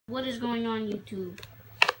What is going on, YouTube?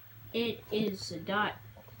 It is Sadat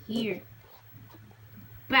here,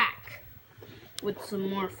 back with some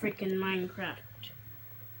more freaking Minecraft.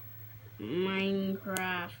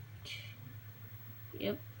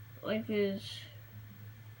 Yep, life is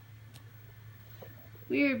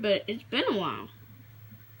weird, but it's been a while.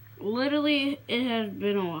 Literally, it has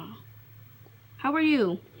been a while. How are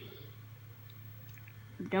you?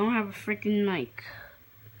 Don't have a freaking mic.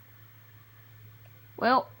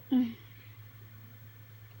 Well,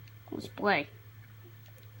 let's play.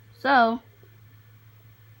 So,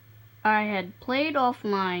 I had played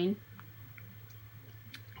offline,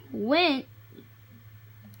 went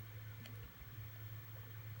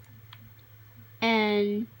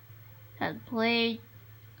and had played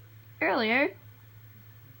earlier,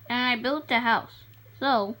 and I built a house.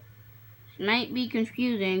 So, it might be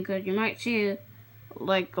confusing because you might see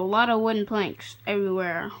like a lot of wooden planks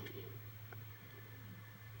everywhere.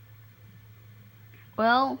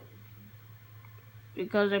 Well,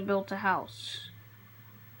 because I built a house.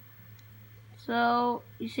 So,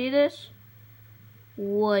 you see this?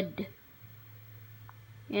 Wood.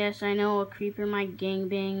 Yes, I know a creeper might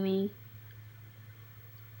gangbang me.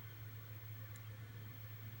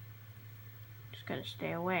 Just gotta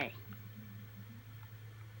stay away.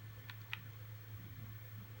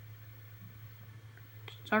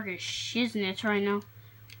 It's dark as shiznits right now.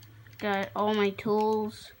 Got all my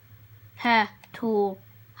tools. Ha, tool.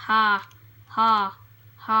 Ha, ha,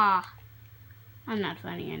 ha. I'm not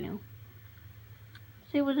funny, I know.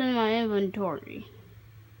 See what's in my inventory.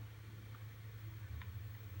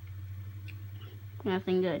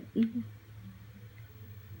 Nothing good.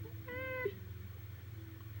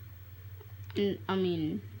 I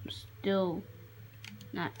mean, still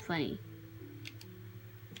not funny.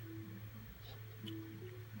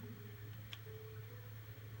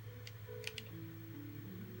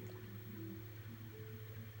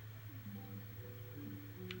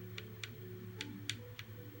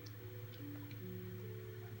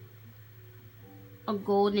 A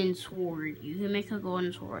golden sword. You can make a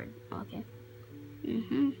golden sword. Okay.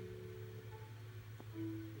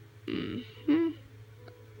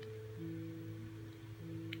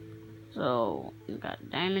 So, you got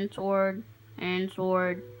diamond sword, iron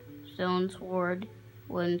sword, stone sword,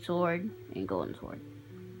 wooden sword, and golden sword.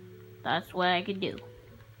 That's what I could do.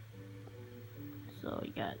 So,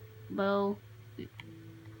 you got bow,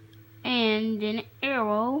 and an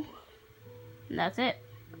arrow, and that's it.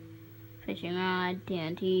 Fishing rod,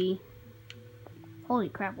 TNT. Holy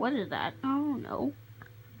crap, what is that? I don't know.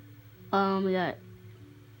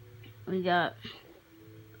 We got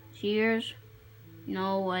shears.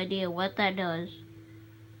 No idea what that does.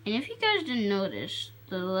 And if you guys didn't notice,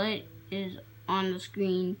 the light is on the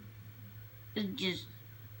screen. It just,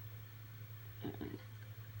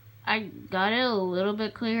 I got it a little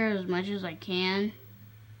bit clearer as much as I can,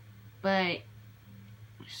 but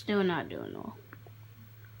still not doing well.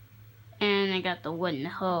 And I got the wooden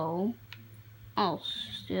hoe. Oh,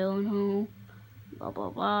 still no. Blah, blah,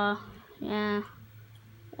 blah. Yeah.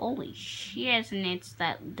 Holy shit, and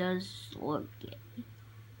that does look good.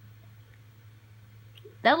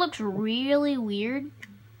 That looks really weird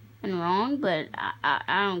and wrong, but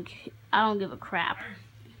I don't give a crap.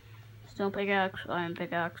 Stone pickaxe, iron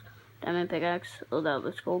pickaxe, diamond pickaxe. Oh, that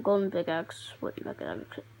looks cool. Golden pickaxe, wooden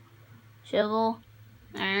pickaxe, shovel,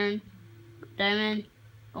 iron, diamond,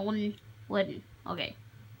 golden, wooden. Okay,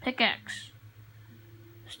 pickaxe,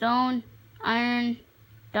 stone, iron,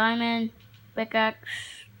 diamond,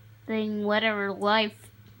 pickaxe, thing, whatever,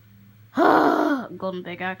 life. Golden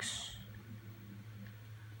pickaxe.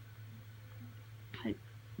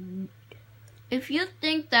 If you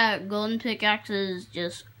think that golden pickaxes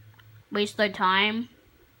just waste their time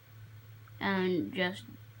and just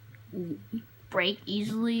break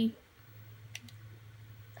easily,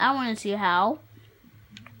 I want to see how.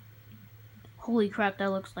 Holy crap, that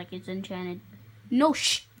looks like it's enchanted. No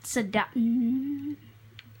shit, Sadat.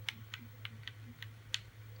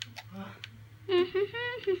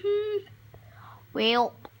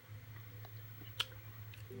 Well,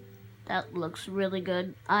 that looks really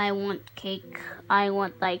good. I want cake. I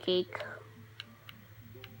want thy cake.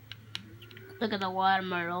 Look at the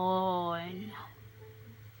watermelon.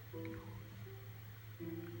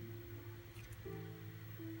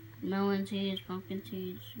 Melon seeds, pumpkin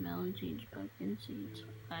seeds, melon seeds, pumpkin seeds.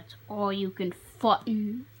 That's all you can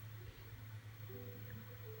find.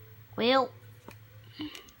 Well,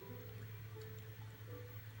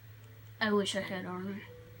 I wish I had armor.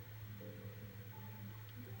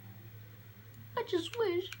 I just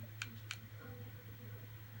wish.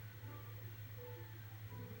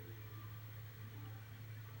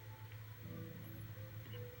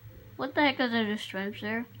 What the heck are there just stripes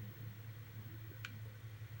there?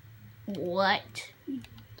 What?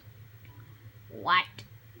 What?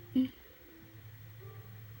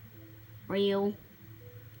 Rail.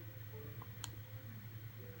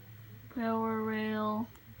 Power rail.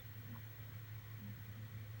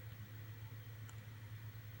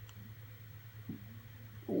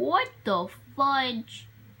 What the fudge?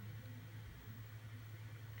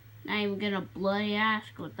 Not even gonna bloody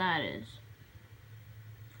ask what that is.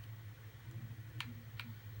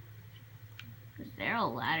 Is there a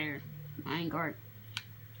ladder? Minecart.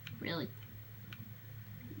 Really?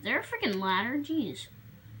 Is there a freaking ladder? Jeez.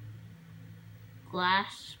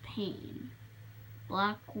 Glass pane.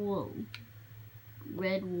 Black wool.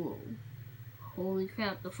 Red wool. Holy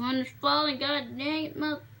crap, the fun is falling. God dang it,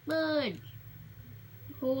 my fudge.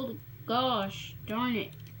 Holy gosh, darn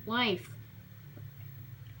it. Life.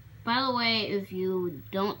 By the way, if you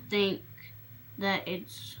don't think that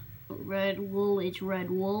it's red wool, it's red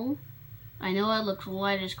wool. I know it looks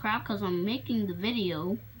white as crap because I'm making the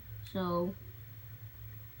video, so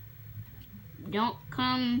don't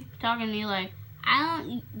come talking to me like I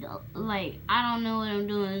don't know what I'm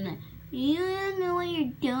doing. You don't know what you're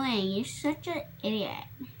doing. You're such an idiot.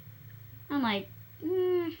 I'm like,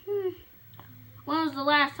 when was the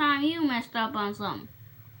last time you messed up on something?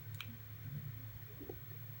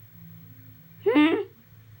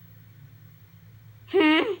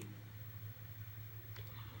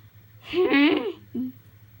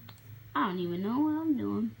 I don't even know what I'm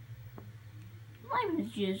doing. Life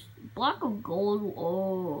is just block of gold.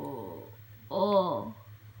 Oh,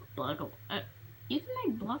 block of. You can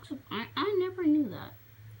make blocks of iron. I never knew that.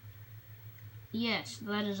 Yes,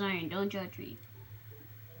 that is iron. Don't judge me.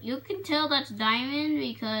 You can tell that's diamond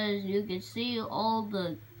because you can see all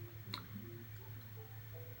the.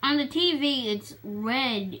 On the TV, it's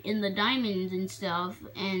red in the diamonds and stuff,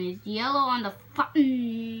 and it's yellow on the.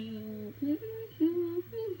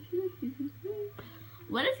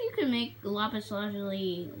 What if you could make lapis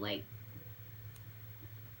lazuli like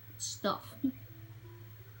stuff?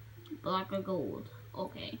 Block of gold.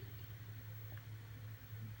 Okay.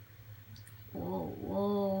 Whoa,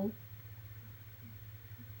 whoa.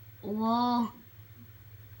 Whoa.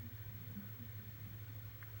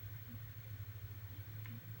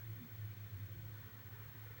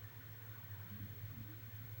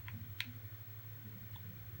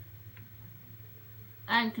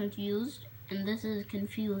 I'm confused, and this is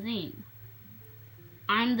confusing.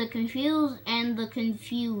 I'm the confused and the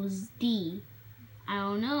confused. I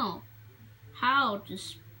don't know how to.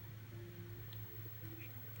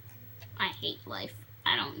 I hate life.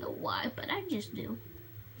 I don't know why, but I just do.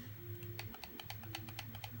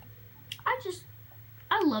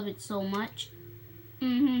 I love it so much.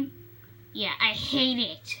 Yeah, I hate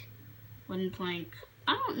it. Wooden plank.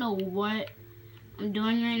 I don't know what I'm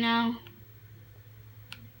doing right now.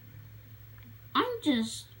 I'm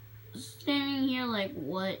just standing here like,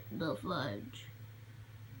 what the fudge?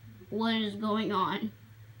 What is going on?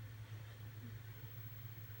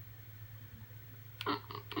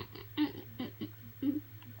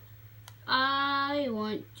 I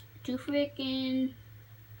want to freaking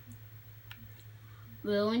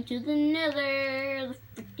go into the nether.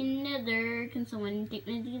 The freaking nether. Can someone take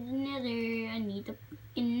me to the nether? I need the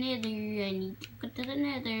freaking nether. I need to go to the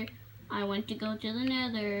nether. I want to go to the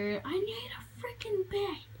nether. I need a freaking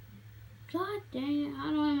bed. God dang it. How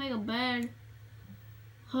do I make a bed?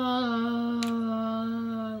 Oh,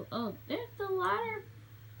 there's the ladder.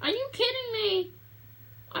 Are you kidding me?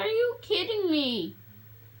 Are you kidding me?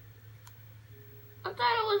 I thought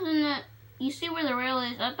it was in that. You see where the rail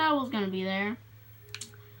is? I thought it was going to be there.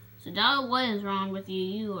 Sadat, what is wrong with you?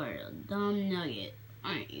 You are a dumb nugget,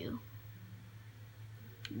 aren't you?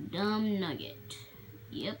 Dumb nugget.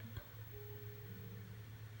 Yep.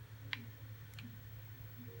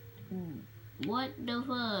 What the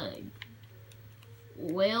fudge?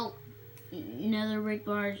 Well, nether brick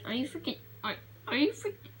bars. Are you freaking? Are you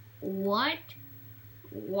freaking? What?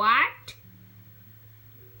 What?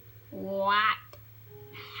 What?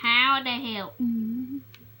 How the hell?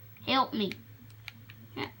 Help me.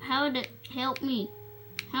 How to help me?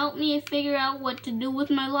 Help me figure out what to do with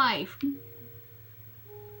my life.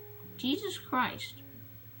 Jesus Christ.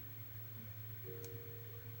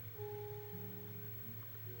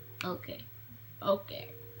 Okay.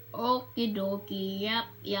 Okay. Okie dokie.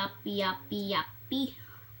 Yuppie.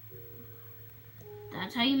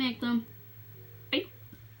 That's how you make them.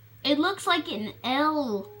 It looks like an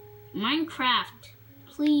L. Minecraft.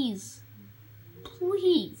 Please.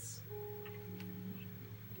 Please.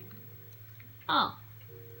 Oh.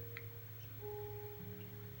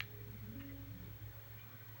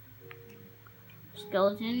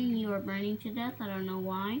 Skeleton, you are burning to death. I don't know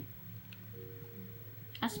why.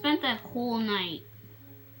 I spent that whole night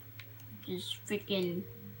just freaking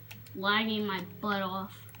lagging my butt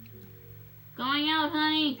off. Going out,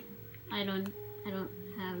 honey. I don't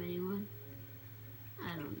have anyone.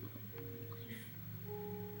 I don't know.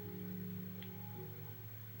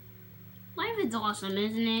 Life is awesome,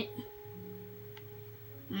 isn't it?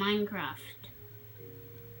 Minecraft.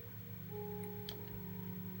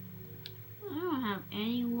 I don't have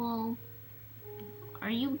any wool. Are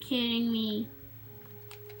you kidding me?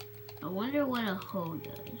 I wonder what a hoe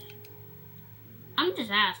does. I'm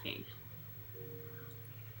just asking.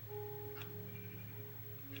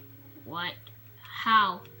 What?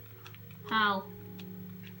 How? How?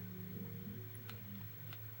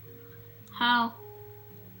 How?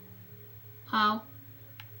 How?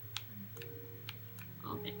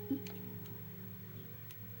 Okay.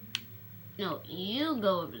 No, you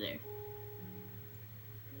go over there.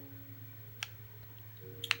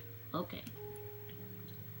 Okay.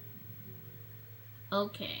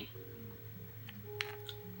 Okay.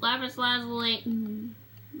 Lapis lazuli.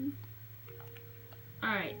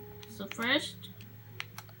 Alright, so first,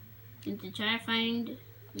 need to try to find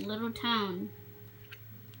a little town.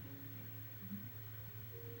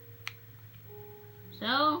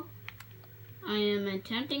 So, I am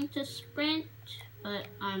attempting to sprint, but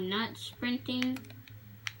I'm not sprinting.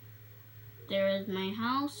 There is my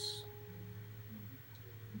house.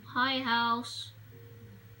 Hi, house.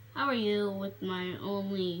 How are you with my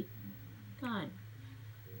only... God.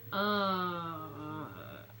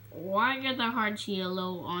 Why get the hearts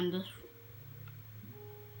yellow on this?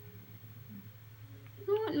 You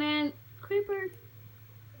know what, man? Creeper.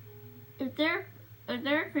 If there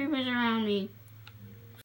are creepers around me,